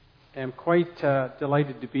am quite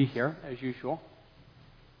delighted to be here, as usual.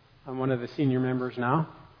 I'm one of the senior members now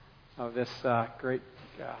of this great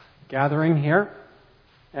gathering here,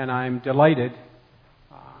 and I'm delighted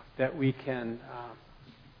that we can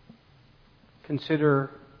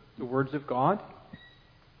consider the words of God.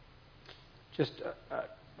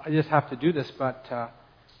 I just have to do this, but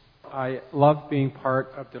I love being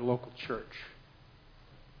part of the local church.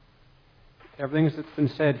 Everything that's been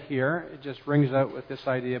said here, it just rings out with this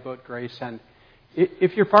idea about grace. And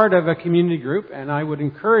if you're part of a community group, and I would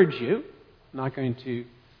encourage you, I'm not going to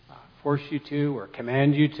force you to or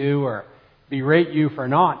command you to or berate you for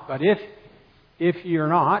not, but if you're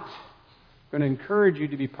not, I'm going to encourage you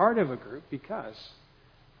to be part of a group because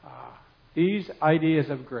these ideas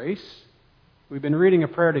of grace, we've been reading a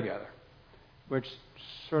prayer together, which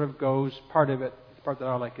sort of goes, part of it, the part that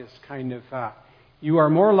I like is kind of, you are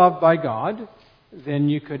more loved by God than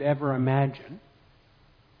you could ever imagine.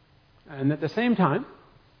 And at the same time,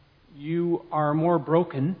 you are more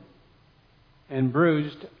broken and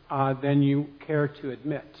bruised than you care to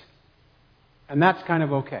admit. And that's kind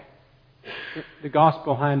of okay. The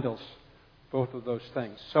gospel handles both of those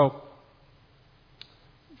things. So,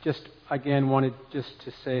 just again wanted just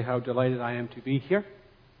to say how delighted I am to be here.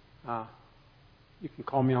 You can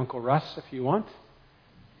call me Uncle Russ if you want.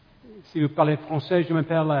 Si vous parlez français, je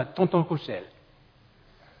m'appelle Tonton Roussel.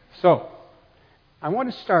 So, I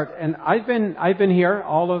want to start, and I've been here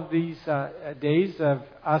all of these days of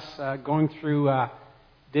us going through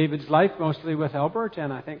David's life, mostly with Albert,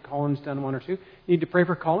 and I think Colin's done one or two. Need to pray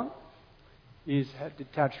for Colin. He's had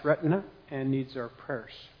detached retina and needs our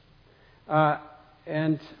prayers.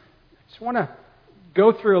 And I just want to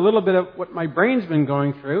go through a little bit of what my brain's been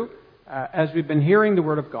going through as we've been hearing the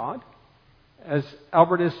Word of God. As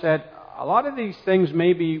Albert has said, a lot of these things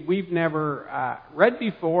maybe we've never read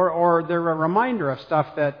before, or they're a reminder of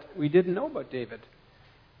stuff that we didn't know about David.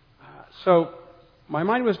 So my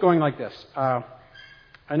mind was going like this.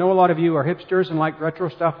 I know a lot of you are hipsters and like retro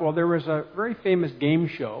stuff. Well, there was a very famous game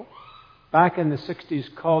show back in the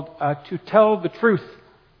 60s called To Tell the Truth.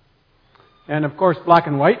 And of course, black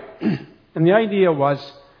and white. And the idea was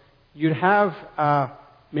you'd have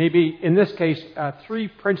maybe, in this case, 3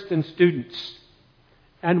 Princeton students.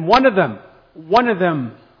 And one of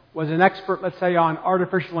them was an expert, let's say, on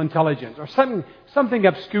artificial intelligence or something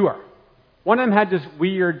obscure. One of them had this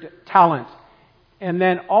weird talent. And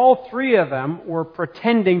then all 3 of them were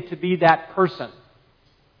pretending to be that person.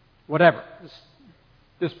 Whatever.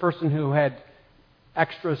 This person who had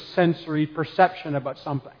extra sensory perception about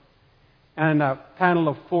something. And a panel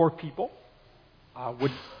of 4 people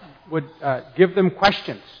would give them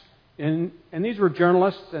questions. And these were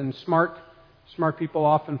journalists and smart people,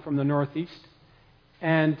 often from the Northeast.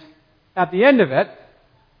 And at the end of it,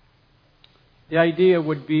 the idea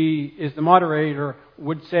would be, is the moderator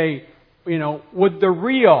would say, would the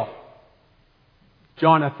real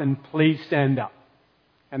Jonathan please stand up?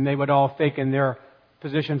 And they would all fake in their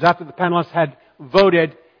positions after the panelists had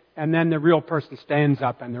voted, and then the real person stands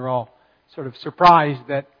up, and they're all sort of surprised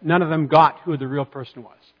that none of them got who the real person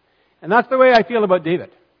was. And that's the way I feel about David.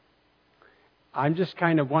 I'm just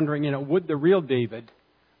kind of wondering, would the real David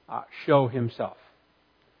show himself?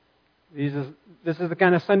 This is the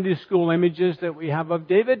kind of Sunday school images that we have of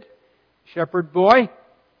David, shepherd boy.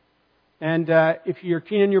 And if you're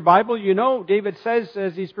keen in your Bible, David says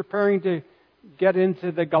as he's preparing to get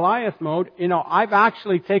into the Goliath mode, I've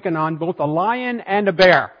actually taken on both a lion and a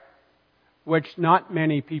bear, which not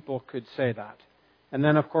many people could say that. And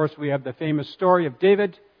then, of course, we have the famous story of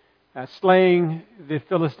David slaying the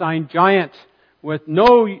Philistine giant with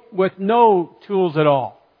no tools at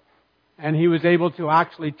all. And he was able to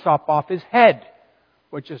actually chop off his head,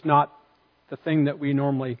 which is not the thing that we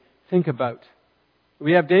normally think about.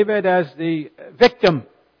 We have David as the victim,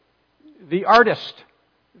 the artist,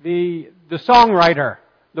 the songwriter,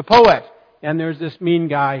 the poet. And there's this mean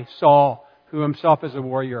guy, Saul, who himself is a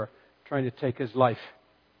warrior, trying to take his life.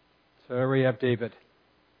 So there we have David.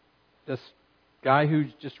 This guy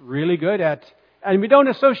who's just really good at... And we don't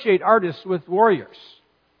associate artists with warriors.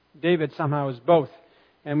 David somehow is both.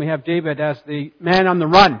 And we have David as the man on the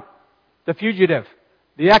run, the fugitive,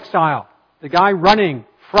 the exile, the guy running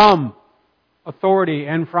from authority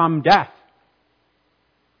and from death.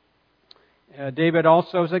 David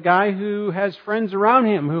also is a guy who has friends around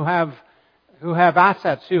him who have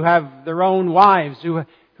assets, who have their own wives, who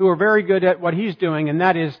are very good at what he's doing, and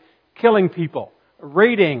that is killing people,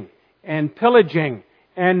 raiding and pillaging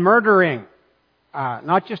and murdering.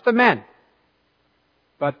 Not just the men,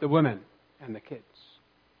 but the women and the kids.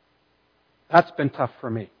 That's been tough for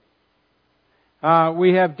me.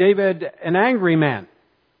 We have David, an angry man.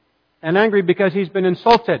 and angry because he's been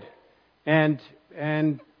insulted. And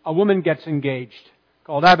a woman gets engaged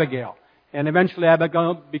called Abigail. And eventually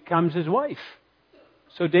Abigail becomes his wife.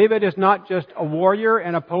 So David is not just a warrior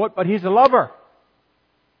and a poet, but he's a lover.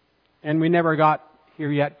 And we never got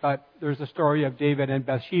here yet, but there's a story of David and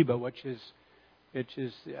Bathsheba, which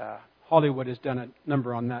is Hollywood has done a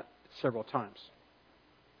number on that several times.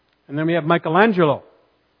 And then we have Michelangelo,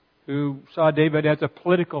 who saw David as a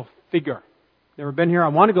political figure. Never been here. I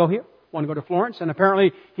want to go here. I want to go to Florence. And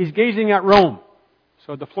apparently he's gazing at Rome.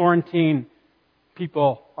 So the Florentine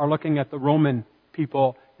people are looking at the Roman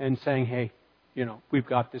people and saying, hey, we've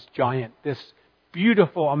got this giant, this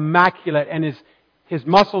beautiful, immaculate, and his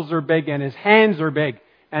muscles are big, and his hands are big,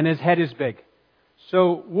 and his head is big.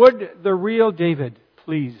 So would the real David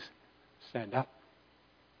please stand up?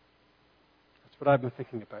 That's what I've been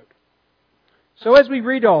thinking about. So as we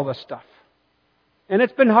read all this stuff, and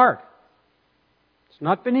it's been hard. It's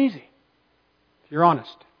not been easy, if you're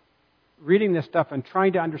honest. Reading this stuff and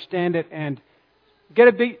trying to understand it and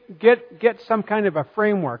get some kind of a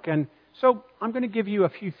framework. And so I'm going to give you a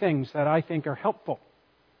few things that I think are helpful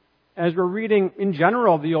as we're reading, in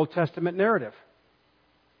general, the Old Testament narrative.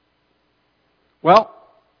 Well,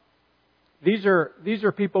 these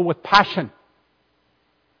are people with passion.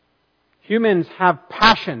 Humans have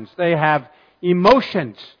passions. They have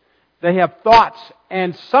emotions. They have thoughts.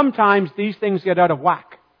 And sometimes these things get out of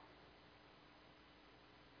whack.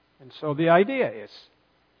 And so the idea is,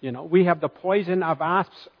 we have the poison of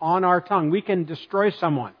asps on our tongue. We can destroy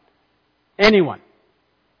someone, anyone,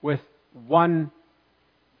 with one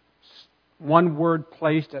word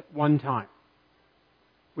placed at one time.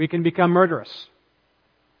 We can become murderous.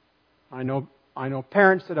 I know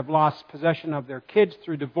parents that have lost possession of their kids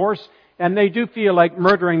through divorce, and they do feel like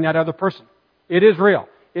murdering that other person. It is real.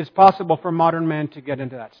 It's possible for modern man to get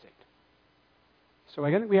into that state. So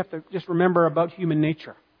I think we have to just remember about human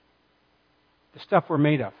nature. The stuff we're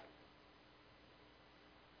made of.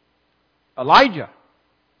 Elijah.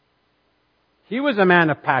 He was a man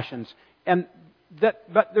of passions.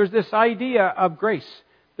 But there's this idea of grace.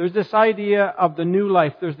 There's this idea of the new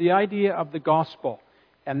life. There's the idea of the gospel.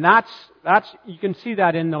 And that's you can see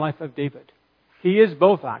that in the life of David. He is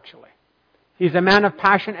both, actually. He's a man of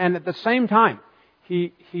passion, and at the same time,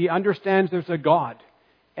 he understands there's a God.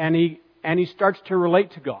 And he starts to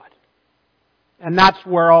relate to God. And that's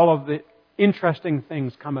where all of the interesting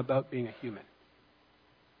things come about being a human.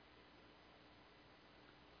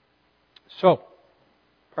 So,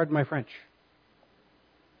 pardon my French,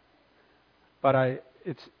 but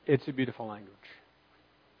it's a beautiful language.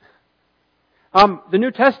 The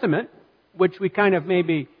New Testament, which we kind of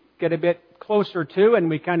maybe get a bit closer to, and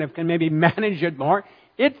we kind of can maybe manage it more.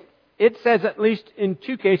 It says, at least in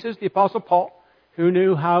two cases, the Apostle Paul, who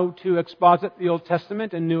knew how to exposit the Old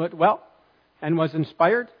Testament and knew it well, and was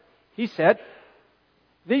inspired. He said,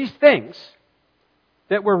 these things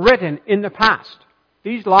that were written in the past,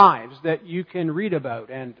 these lives that you can read about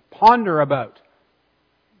and ponder about,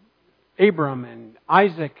 Abram and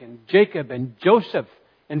Isaac and Jacob and Joseph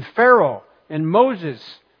and Pharaoh and Moses,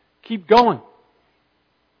 keep going.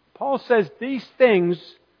 Paul says these things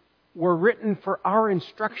were written for our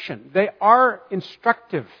instruction. They are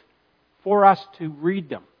instructive for us to read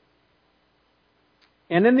them.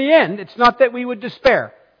 And in the end, it's not that we would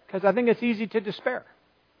despair, because I think it's easy to despair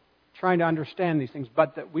trying to understand these things,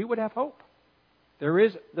 but that we would have hope. There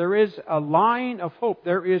is a line of hope.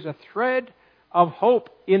 There is a thread of hope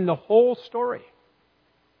in the whole story.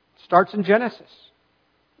 It starts in Genesis.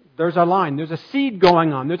 There's a line. There's a seed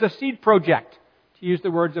going on. There's a seed project, to use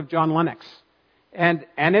the words of John Lennox. And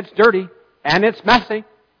it's dirty, and it's messy,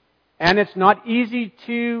 and it's not easy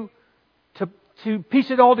to piece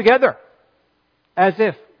it all together as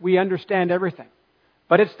if we understand everything.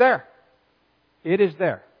 But it's there. It is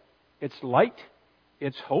there. It's light.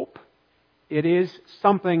 It's hope. It is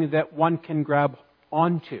something that one can grab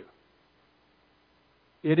onto.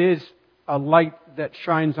 It is a light that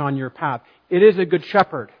shines on your path. It is a good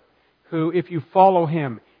shepherd who, if you follow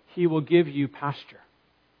him, he will give you pasture.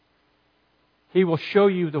 He will show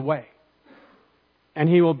you the way. And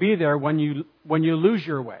he will be there when you lose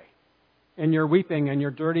your way. And you're weeping and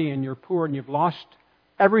you're dirty and you're poor and you've lost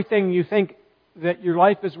everything you think that your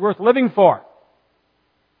life is worth living for.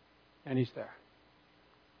 And he's there.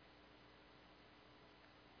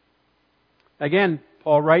 Again,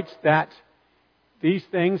 Paul writes that these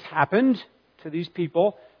things happened to these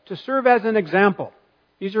people to serve as an example.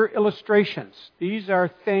 These are illustrations. These are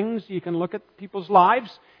things you can look at people's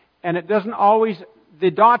lives, and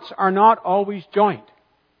the dots are not always joined.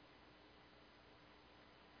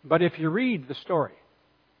 But if you read the story,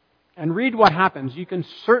 and read what happens, you can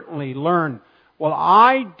certainly learn, well,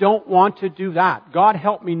 I don't want to do that. God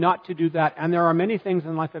help me not to do that. And there are many things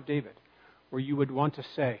in the life of David where you would want to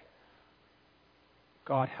say,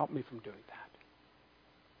 God help me from doing that.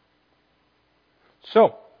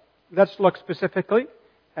 So, let's look specifically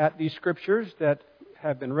at these scriptures that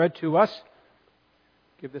have been read to us.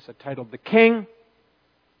 Give this a title, The King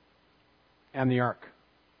and the Ark.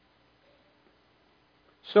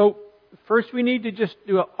 So, first we need to just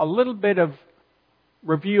do a little bit of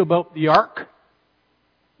review about the Ark.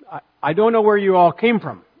 I don't know where you all came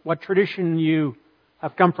from, what tradition you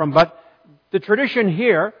have come from, but the tradition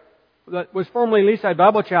here that was formerly Leaside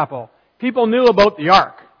Bible Chapel, people knew about the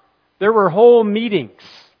Ark. There were whole meetings,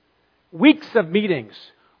 weeks of meetings,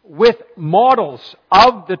 with models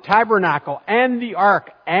of the tabernacle and the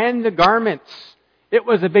Ark and the garments. It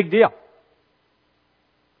was a big deal.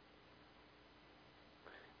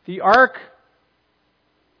 The Ark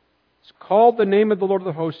is called the name of the Lord of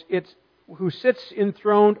the hosts. It's who sits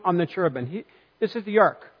enthroned on the cherubim. This is the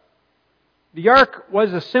Ark. The Ark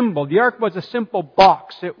was a symbol. The Ark was a simple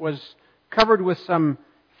box. It was covered with some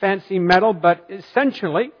fancy metal, but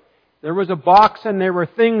essentially there was a box and there were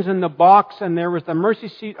things in the box and there was the mercy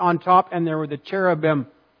seat on top and there were the cherubim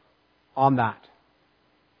on that.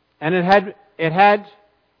 And it had,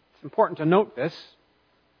 it's important to note this,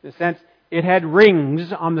 in a sense, it had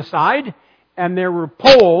rings on the side and there were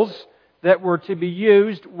poles that were to be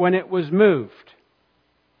used when it was moved.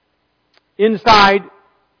 Inside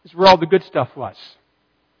is where all the good stuff was.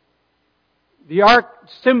 The Ark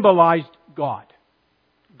symbolized God.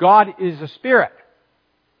 God is a spirit.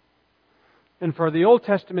 And for the Old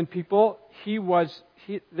Testament people,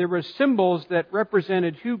 there were symbols that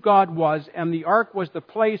represented who God was, and the Ark was the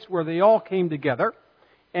place where they all came together.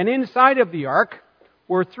 And inside of the Ark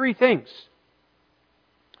were three things.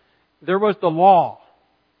 There was the law,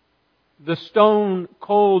 the stone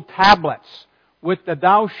cold tablets with the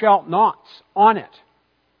thou shalt nots on it,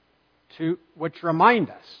 which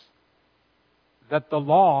remind us that the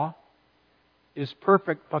law is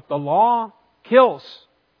perfect, but the law kills.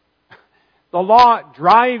 The law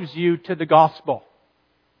drives you to the gospel.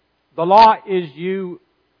 The law is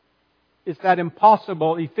that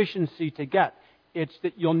impossible efficiency to get. It's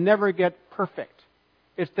that you'll never get perfect.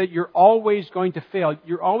 It's that you're always going to fail.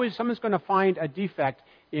 Someone's going to find a defect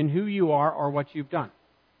in who you are or what you've done.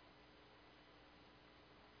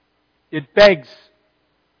 It begs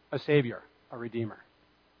a Savior, a Redeemer.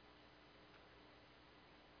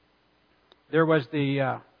 There was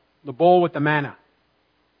the bowl with the manna,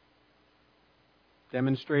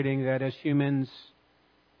 demonstrating that as humans,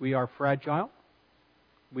 we are fragile.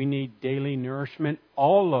 We need daily nourishment.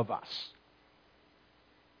 All of us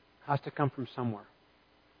has to come from somewhere.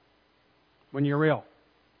 When you're ill,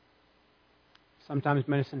 sometimes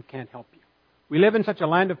medicine can't help you. We live in such a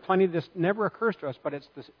land of plenty, this never occurs to us, but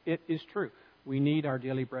it is true. We need our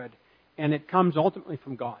daily bread. And it comes ultimately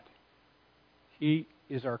from God. He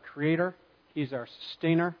is our creator. He's our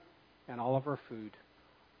sustainer. And all of our food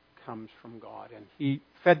comes from God. And He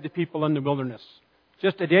fed the people in the wilderness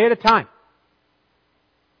just a day at a time.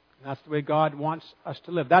 And that's the way God wants us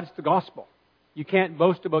to live. That's the gospel. You can't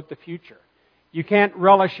boast about the future. You can't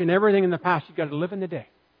relish in everything in the past. You've got to live in the day.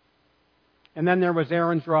 And then there was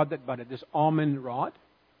Aaron's rod that budded, this almond rod.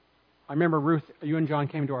 I remember Ruth, you and John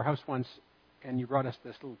came to our house once and you brought us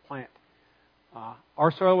this little plant.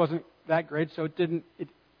 Our soil wasn't that great, so it didn't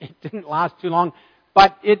last too long.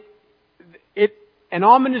 But an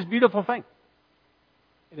almond is a beautiful thing.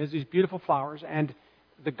 It has these beautiful flowers, and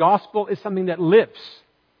the gospel is something that lives.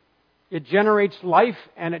 It generates life,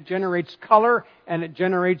 and it generates color, and it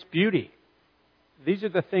generates beauty. These are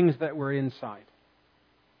the things that were inside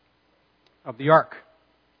of the ark.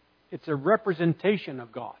 It's a representation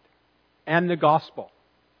of God and the gospel.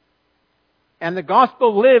 And the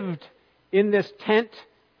gospel lived in this tent,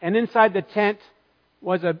 and inside the tent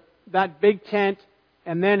was that big tent,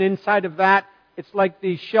 and then inside of that, it's like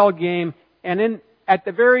the shell game. And at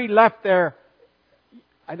the very left there,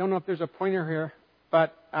 I don't know if there's a pointer here,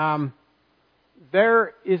 but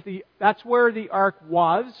that's where the ark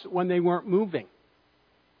was when they weren't moving.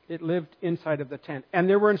 It lived inside of the tent. And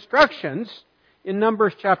there were instructions in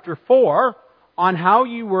Numbers chapter 4 on how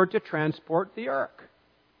you were to transport the ark.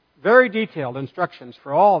 Very detailed instructions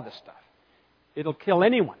for all this stuff. It'll kill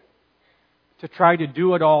anyone to try to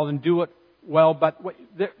do it all and do it well. But what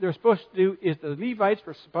they're supposed to do is the Levites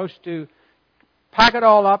were supposed to pack it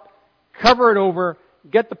all up, cover it over,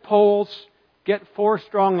 get the poles, get 4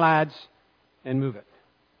 strong lads, and move it.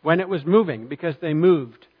 When it was moving, because they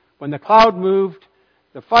moved. When the cloud moved,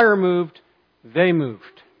 the fire moved, they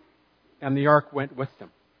moved. And the ark went with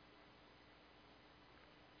them.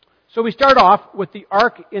 So we start off with the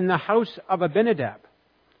ark in the house of Abinadab.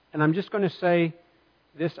 And I'm just going to say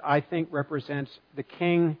this, I think, represents the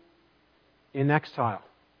king in exile.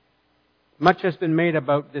 Much has been made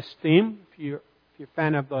about this theme. If you're a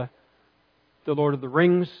fan of the Lord of the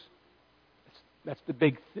Rings, that's the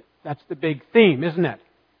big theme, isn't it?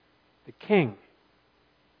 The king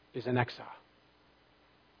is in exile.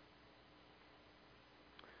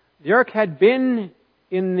 The ark had been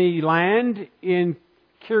in the land in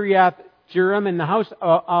Kiriath Jearim, in the house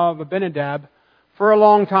of Abinadab, for a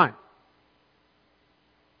long time.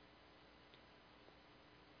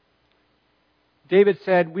 David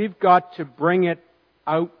said, we've got to bring it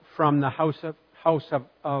out from the house of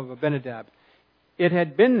Abinadab. It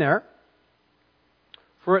had been there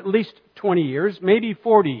for at least 20 years, maybe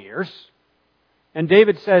 40 years. And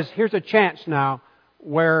David says, here's a chance now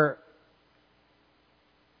where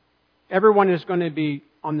everyone is going to be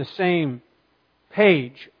on the same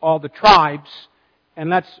page, all the tribes, and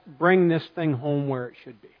let's bring this thing home where it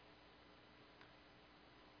should be.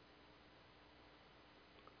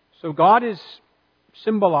 So God is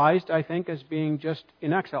symbolized, I think, as being just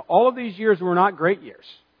in exile. All of these years were not great years.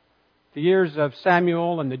 The years of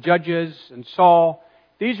Samuel and the judges and Saul,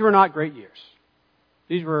 these were not great years.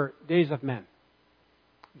 These were days of men.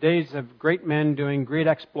 Days of great men doing great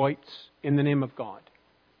exploits in the name of God.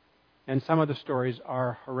 And some of the stories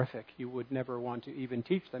are horrific. You would never want to even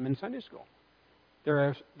teach them in Sunday school.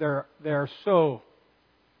 They're so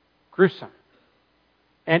gruesome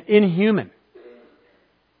and inhuman.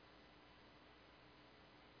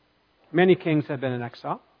 Many kings have been in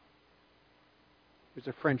exile. There's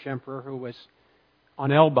a French emperor who was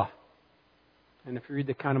on Elba. And if you read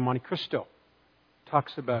the Count of Monte Cristo, it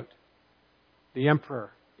talks about the emperor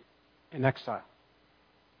in exile.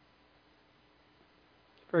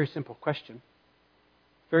 It's a very simple question.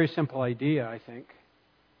 Very simple idea, I think.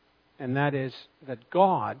 And that is that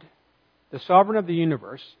God, the sovereign of the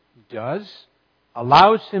universe,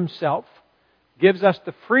 allows himself, gives us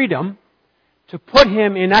the freedom to put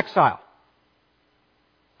him in exile.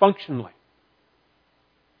 Functionally.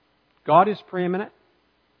 God is preeminent.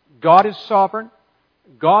 God is sovereign.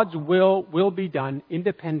 God's will be done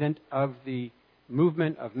independent of the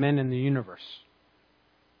movement of men in the universe.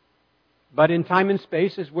 But in time and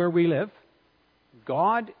space is where we live.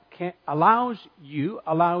 God allows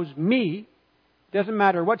me, doesn't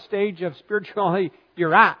matter what stage of spirituality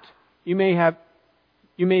you're at. You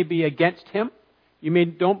may be against him. You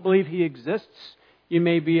don't believe he exists. You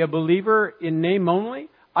may be a believer in name only.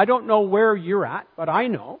 I don't know where you're at, but I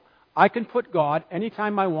know I can put God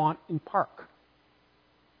anytime I want in park.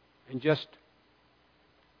 And just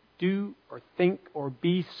do or think or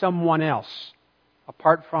be someone else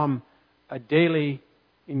apart from a daily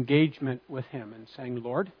engagement with him and saying,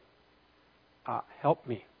 Lord, help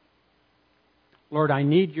me. Lord, I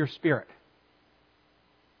need your Spirit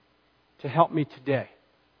to help me today.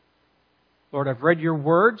 Lord, I've read your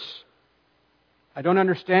words. I don't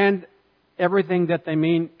understand everything that they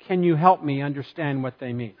mean. Can you help me understand what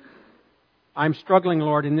they mean? I'm struggling,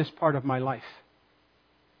 Lord, in this part of my life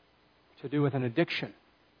to do with an addiction.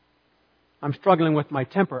 I'm struggling with my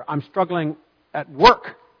temper. I'm struggling at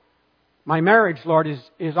work. My marriage, Lord,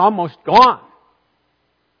 is almost gone.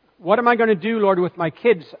 What am I going to do, Lord, with my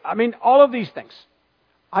kids? I mean, all of these things.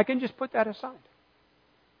 I can just put that aside.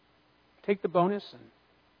 Take the bonus and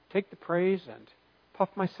take the praise and puff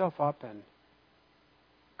myself up, and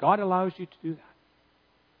God allows you to do that.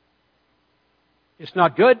 It's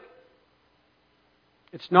not good.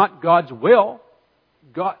 It's not God's will.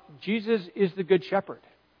 Jesus is the Good Shepherd.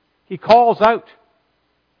 He calls out,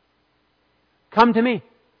 come to me.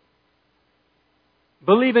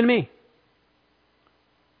 Believe in me.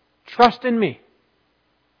 Trust in me.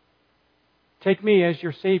 Take me as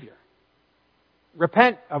your Savior.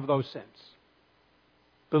 Repent of those sins.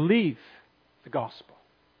 Believe the gospel.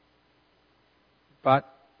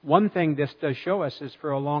 But one thing this does show us is for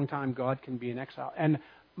a long time God can be in exile. And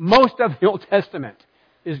most of the Old Testament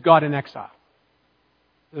is God in exile.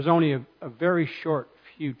 There's only a very short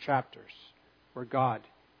few chapters where God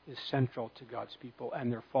is central to God's people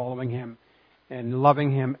and they're following him and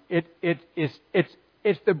loving him. It's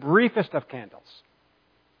the briefest of candles.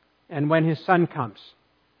 And when his son comes,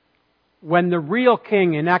 when the real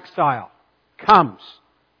king in exile comes,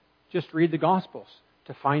 just read the Gospels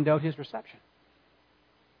to find out his reception.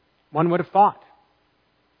 One would have thought,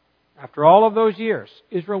 after all of those years,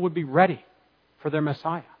 Israel would be ready for their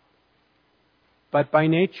Messiah. But by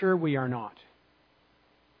nature, we are not.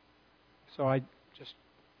 So I just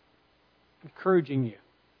encouraging you.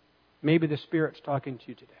 Maybe the Spirit's talking to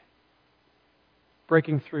you today.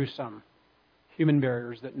 Breaking through some human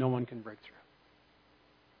barriers that no one can break through.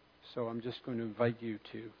 So I'm just going to invite you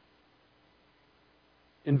to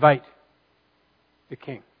invite the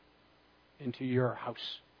King into your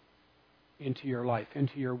house, into your life,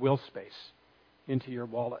 into your will space, into your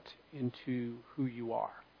wallet, into who you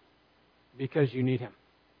are, because you need Him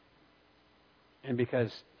and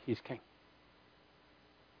because He's King.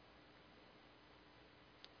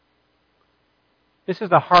 This is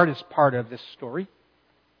the hardest part of this story.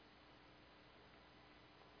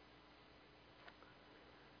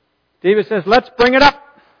 David says, let's bring it up.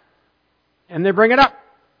 And they bring it up.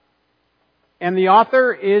 And the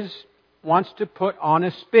author wants to put on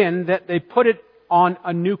a spin that they put it on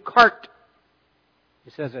a new cart.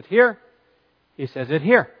 He says it here. He says it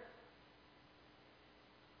here.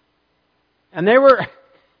 And they were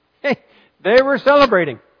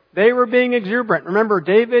celebrating. They were being exuberant. Remember,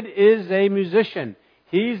 David is a musician.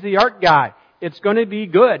 He's the art guy. It's going to be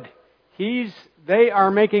good. They are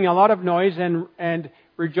making a lot of noise and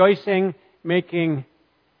rejoicing, making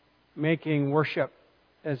worship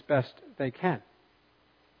as best they can.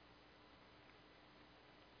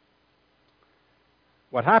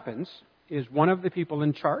 What happens is one of the people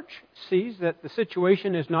in charge sees that the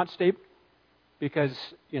situation is not stable because,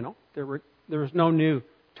 there was no new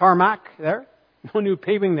tarmac there, no new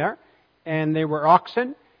paving there, and they were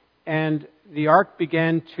oxen, and the ark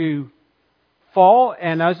began to fall,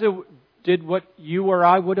 and as it did what you or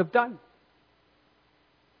I would have done.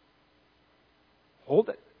 Hold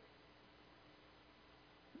it.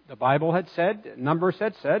 The Bible had said, Numbers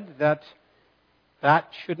had said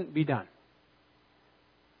that shouldn't be done.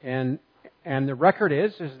 And the record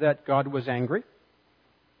is that God was angry.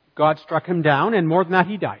 God struck him down, and more than that,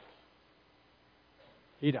 he died.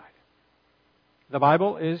 He died. The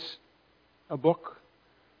Bible is a book,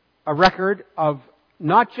 a record of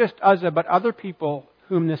not just Uzzah, but other people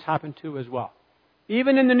whom this happened to as well.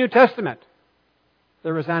 Even in the New Testament,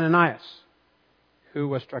 there was Ananias who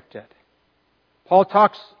was struck dead. Paul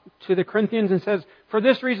talks to the Corinthians and says, for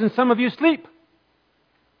this reason some of you sleep.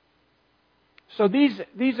 So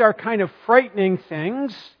these are kind of frightening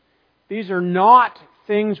things. These are not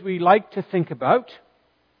things we like to think about.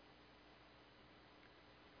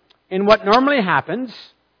 And what normally happens,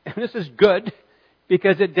 and this is good,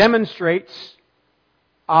 because it demonstrates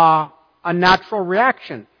a natural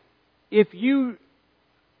reaction. If you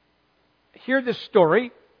hear this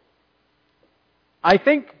story, I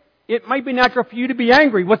think it might be natural for you to be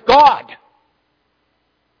angry with God,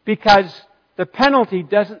 because the penalty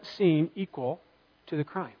doesn't seem equal to the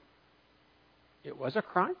crime. It was a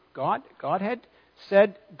crime. God had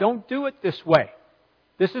said, don't do it this way.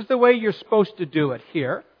 This is the way you're supposed to do it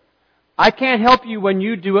here. I can't help you when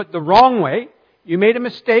you do it the wrong way. You made a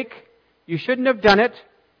mistake. You shouldn't have done it.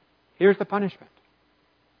 Here's the punishment.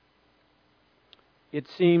 It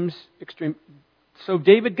seems extreme. So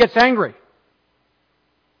David gets angry.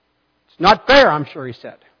 It's not fair, I'm sure he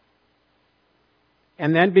said.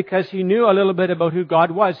 And then because he knew a little bit about who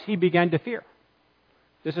God was, he began to fear.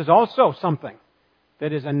 This is also something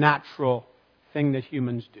that is a natural thing that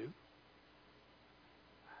humans do.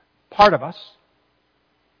 Part of us,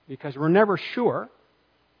 because we're never sure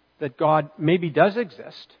that God maybe does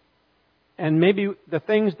exist, and maybe the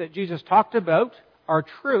things that Jesus talked about are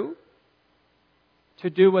true, to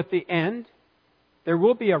do with the end. There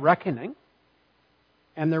will be a reckoning,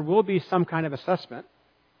 and there will be some kind of assessment.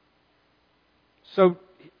 So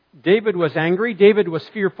David was angry, David was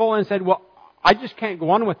fearful, and said, well, I just can't go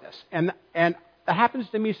on with this. And that happens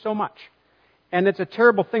to me so much. And it's a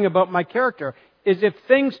terrible thing about my character, is if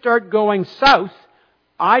things start going south,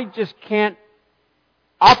 I just can't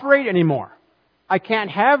operate anymore. I can't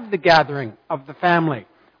have the gathering of the family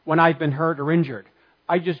when I've been hurt or injured.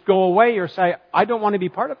 I just go away or say, I don't want to be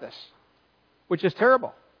part of this, which is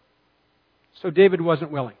terrible. So David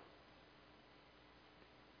wasn't willing.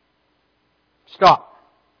 Stop.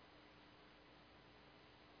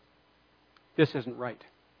 This isn't right.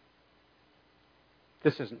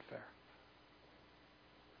 This isn't fair.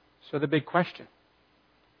 So the big question,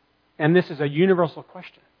 and this is a universal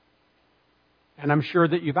question, and I'm sure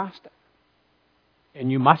that you've asked it, and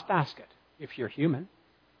you must ask it if you're human,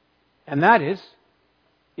 and that is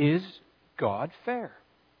God fair?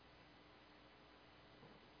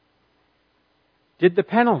 Did the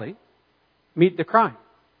penalty meet the crime?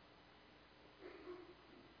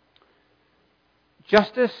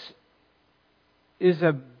 Justice is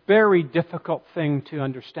a very difficult thing to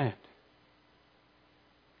understand.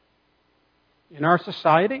 In our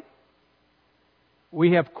society,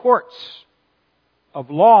 we have courts of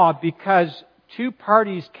law because two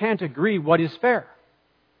parties can't agree what is fair.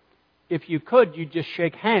 If you could, you'd just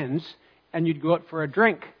shake hands and you'd go out for a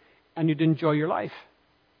drink and you'd enjoy your life.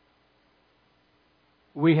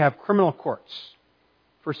 We have criminal courts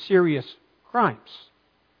for serious crimes.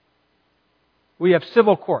 We have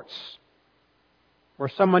civil courts where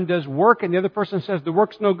someone does work and the other person says the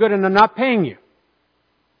work's no good and I'm not paying you.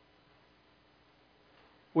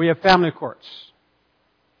 We have family courts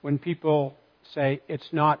when people say it's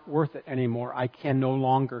not worth it anymore. I can no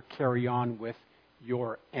longer carry on with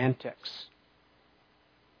your antics.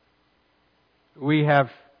 We have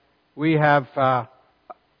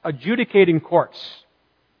adjudicating courts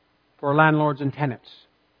for landlords and tenants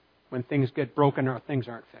when things get broken or things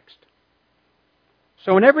aren't fixed.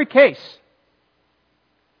 So in every case,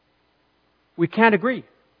 we can't agree.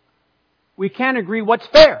 We can't agree what's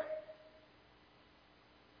fair.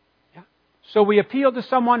 Yeah? So we appeal to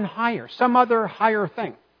someone higher, some other higher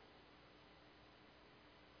thing.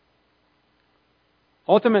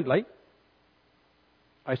 Ultimately,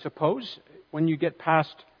 I suppose, when you get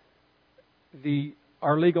past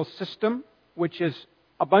our legal system, which is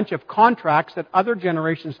a bunch of contracts that other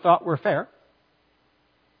generations thought were fair,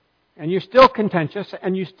 and you're still contentious,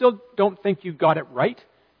 and you still don't think you got it right,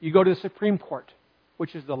 you go to the Supreme Court,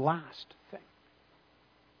 which is the last thing.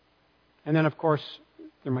 And then, of course,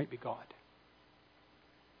 there might be God.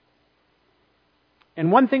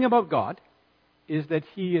 And one thing about God is that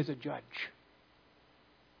He is a judge.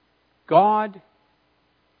 God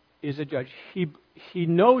is a judge. He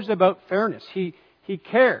knows about fairness. He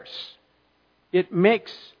cares. It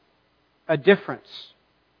makes a difference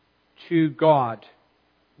to God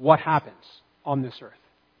what happens on this earth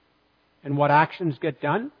and what actions get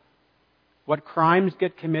done, what crimes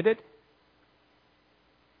get committed.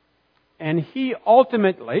 And He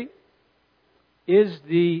ultimately is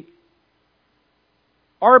the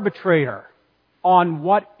arbitrator on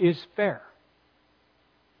what is fair.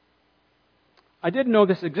 I didn't know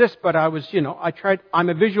this exists, but I'm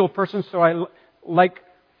a visual person, so I like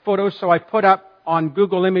photos, so I put up on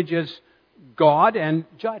Google Images God and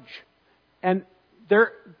judge. And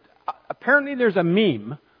apparently there's a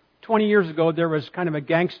meme. 20 years ago, there was kind of a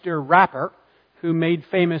gangster rapper who made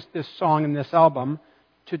famous this song and this album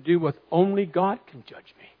to do with only God can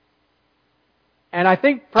judge me. And I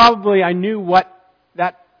think probably I knew what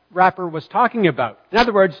that rapper was talking about. In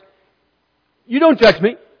other words, you don't judge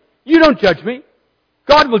me. You don't judge me.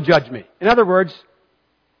 God will judge me. In other words,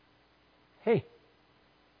 hey,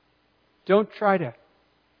 don't try to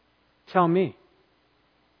tell me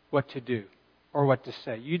what to do or what to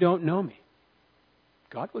say. You don't know me.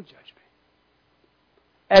 God will judge me.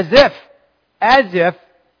 As if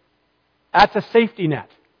that's a safety net.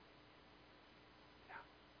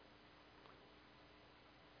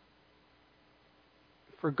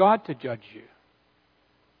 For God to judge you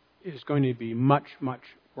is going to be much, much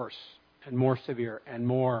worse and more severe and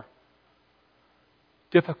more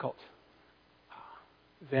difficult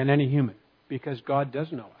than any human, because God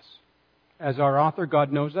does know us. As our author,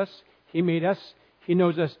 God knows us. He made us. He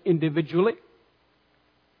knows us individually.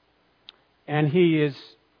 And He is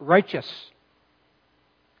righteous.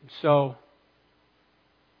 So,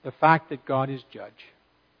 the fact that God is judge.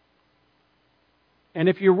 And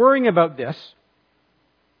if you're worrying about this,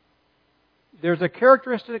 there's a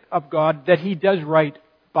characteristic of God that He does right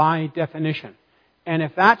by definition. And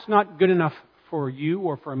if that's not good enough for you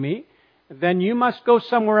or for me, then you must go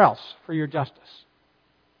somewhere else for your justice.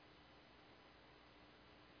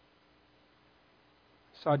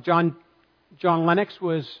 So John Lennox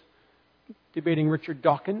was debating Richard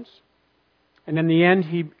Dawkins. And in the end,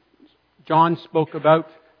 John spoke about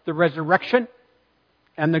the resurrection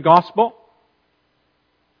and the gospel.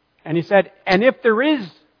 And he said, and if there is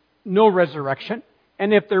no resurrection,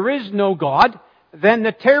 and if there is no God, then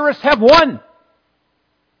the terrorists have won.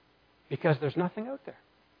 Because there's nothing out there.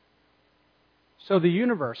 So the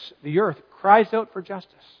universe, the earth, cries out for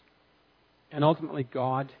justice. And ultimately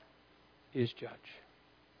God is judge.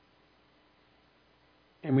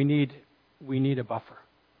 And we need a buffer.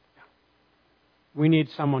 We need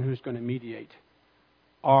someone who's going to mediate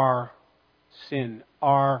our sin,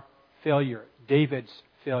 our failure, David's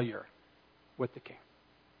failure with the king.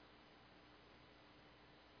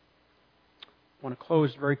 I want to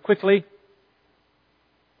close very quickly.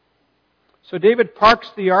 So David parks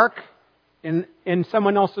the ark in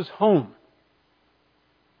someone else's home.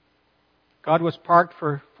 God was parked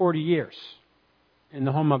for 40 years in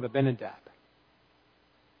the home of Abinadab,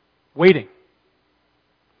 waiting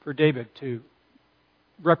for David to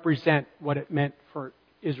represent what it meant for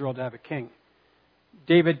Israel to have a king.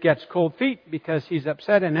 David gets cold feet because he's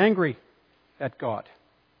upset and angry at God.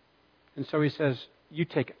 And so he says, you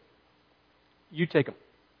take it. You take him.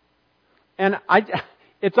 And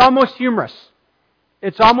It's almost humorous.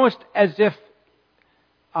 It's almost as if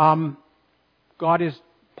God is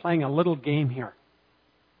playing a little game here.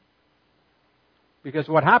 Because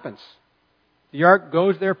what happens? The ark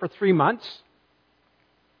goes there for 3 months.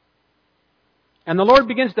 And the Lord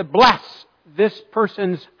begins to bless this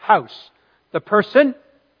person's house. The person,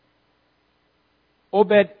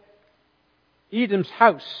 Obed-Edom's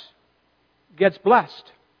house, gets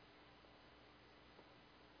blessed.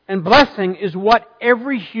 And blessing is what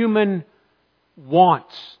every human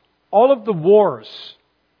wants. All of the wars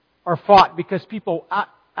are fought because people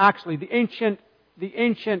actually, the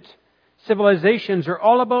ancient civilizations are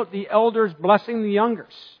all about the elders blessing the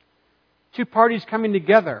youngers. Two parties coming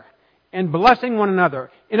together and blessing one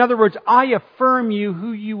another. In other words, I affirm you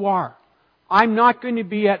who you are. I'm not going to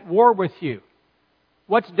be at war with you.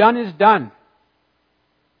 What's done is done.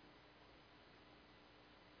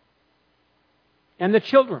 And the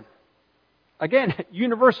children, again,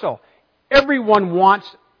 universal. Everyone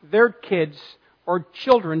wants their kids or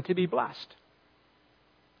children to be blessed.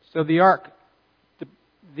 So the ark,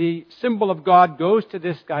 the symbol of God, goes to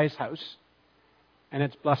this guy's house, and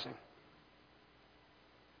it's blessing.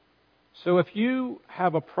 So if you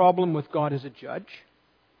have a problem with God as a judge,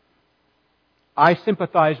 I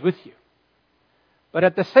sympathize with you. But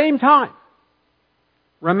at the same time,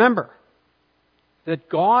 remember that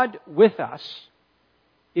God with us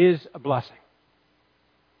is a blessing.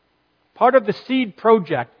 Part of the seed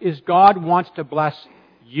project is God wants to bless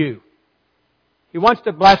you. He wants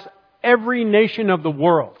to bless every nation of the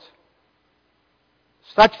world,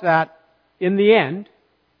 such that in the end,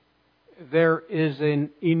 there is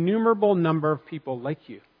an innumerable number of people like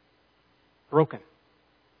you, broken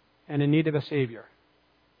and in need of a Savior,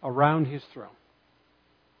 around His throne.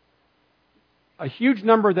 A huge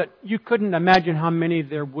number that you couldn't imagine how many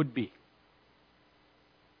there would be.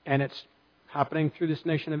 And it's happening through this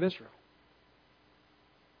nation of Israel.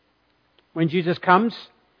 When Jesus comes,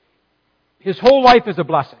 His whole life is a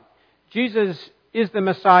blessing. Jesus is the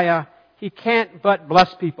Messiah. He can't but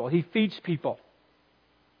bless people. He feeds people.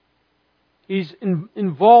 He's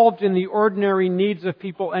involved in the ordinary needs of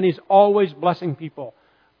people, and He's always blessing people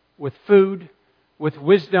with food, with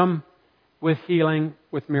wisdom, with healing,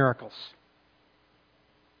 with miracles.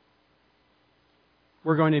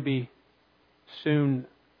 We're going to be soon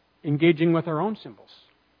engaging with our own symbols.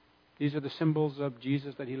 These are the symbols of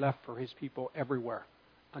Jesus that He left for His people everywhere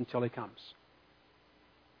until He comes.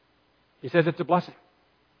 He says it's a blessing.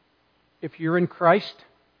 If you're in Christ,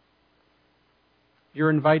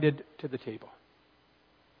 you're invited to the table.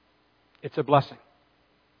 It's a blessing.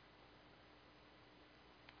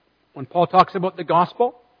 When Paul talks about the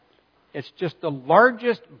gospel, it's just the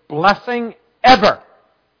largest blessing ever.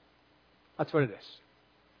 That's what it is.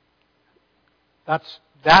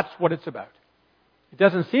 That's what it's about. It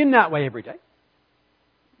doesn't seem that way every day.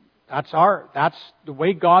 That's the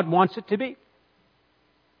way God wants it to be.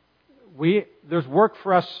 There's work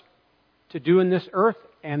for us to do in this earth,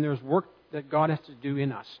 and there's work that God has to do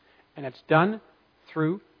in us. And it's done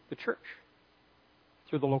through the church,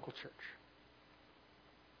 through the local church.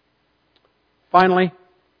 Finally,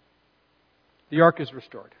 the ark is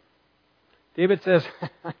restored. David says,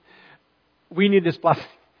 we need this blessing.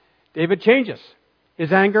 David changes.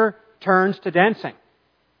 His anger turns to dancing.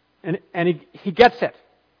 And he gets it.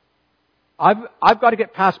 I've got to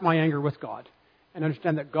get past my anger with God and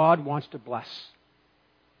understand that God wants to bless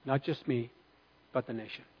not just me, but the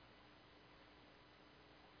nation.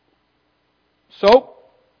 So,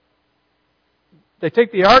 they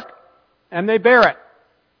take the ark and they bear it.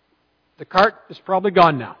 The cart is probably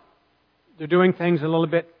gone now. They're doing things a little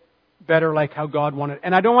bit better like how God wanted.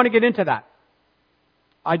 And I don't want to get into that.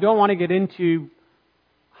 I don't want to get into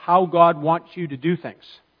how God wants you to do things.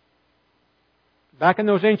 Back in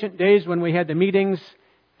those ancient days when we had the meetings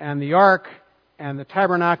and the ark and the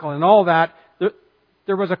tabernacle and all that,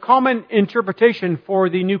 there was a common interpretation for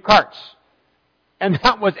the new carts. And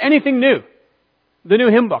that was anything new. The new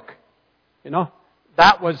hymn book. You know,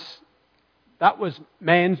 that was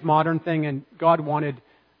man's modern thing, and God wanted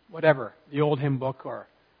whatever, the old hymn book or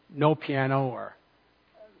no piano or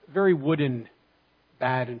very wooden,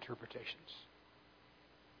 bad interpretations.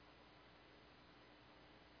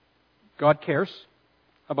 God cares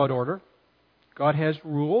about order. God has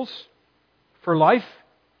rules for life.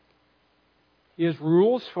 He has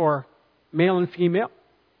rules for male and female.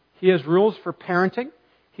 He has rules for parenting.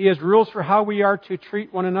 He has rules for how we are to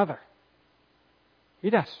treat one another. He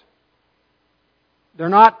does. They're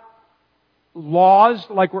not laws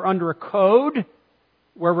like we're under a code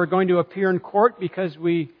where we're going to appear in court because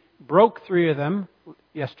we broke 3 of them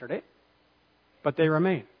yesterday, but they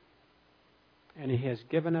remain. And He has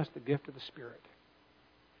given us the gift of the Spirit,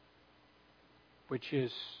 which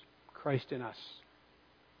is Christ in us,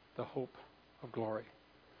 the hope of glory.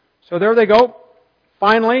 So there they go.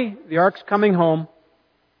 Finally, the ark's coming home.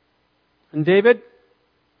 And David,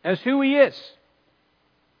 as who he is,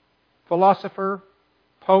 philosopher,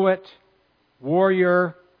 poet,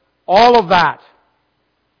 warrior, all of that,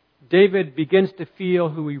 David begins to feel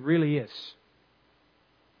who he really is.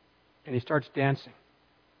 And he starts dancing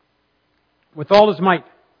with all his might.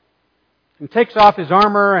 And takes off his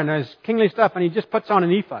armor and his kingly stuff, and he just puts on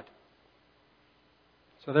an ephod.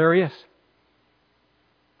 So there he is.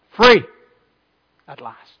 Free. At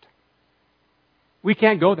last. We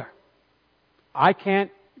can't go there. I can't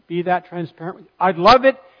be that transparent with you. I'd love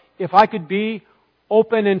it if I could be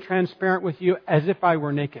open and transparent with you as if I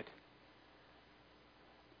were naked.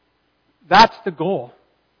 That's the goal.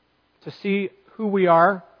 To see who we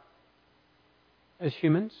are as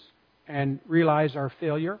humans and realize our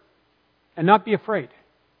failure and not be afraid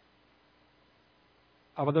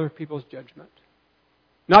of other people's judgment.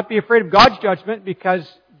 Not be afraid of God's judgment because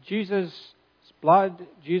Jesus' blood,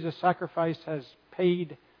 Jesus' sacrifice has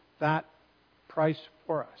paid that price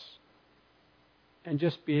for us. And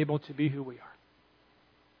just be able to be who we are.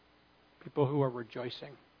 People who are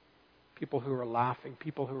rejoicing. People who are laughing.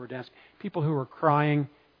 People who are dancing. People who are crying.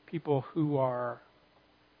 People who are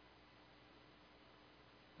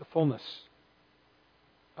the fullness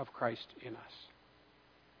of Christ in us.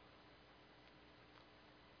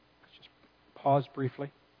 Let's just pause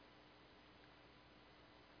briefly.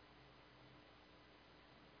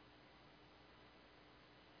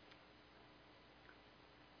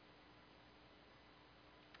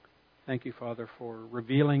 Thank you, Father, for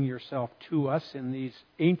revealing yourself to us in these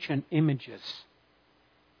ancient images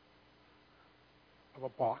of a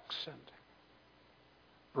box and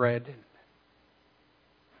bread and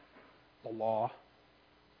the law,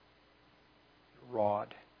 the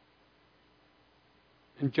rod,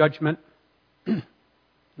 and judgment and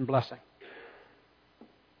blessing.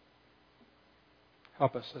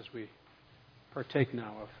 Help us as we partake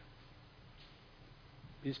now of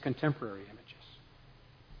these contemporary images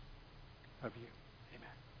of you.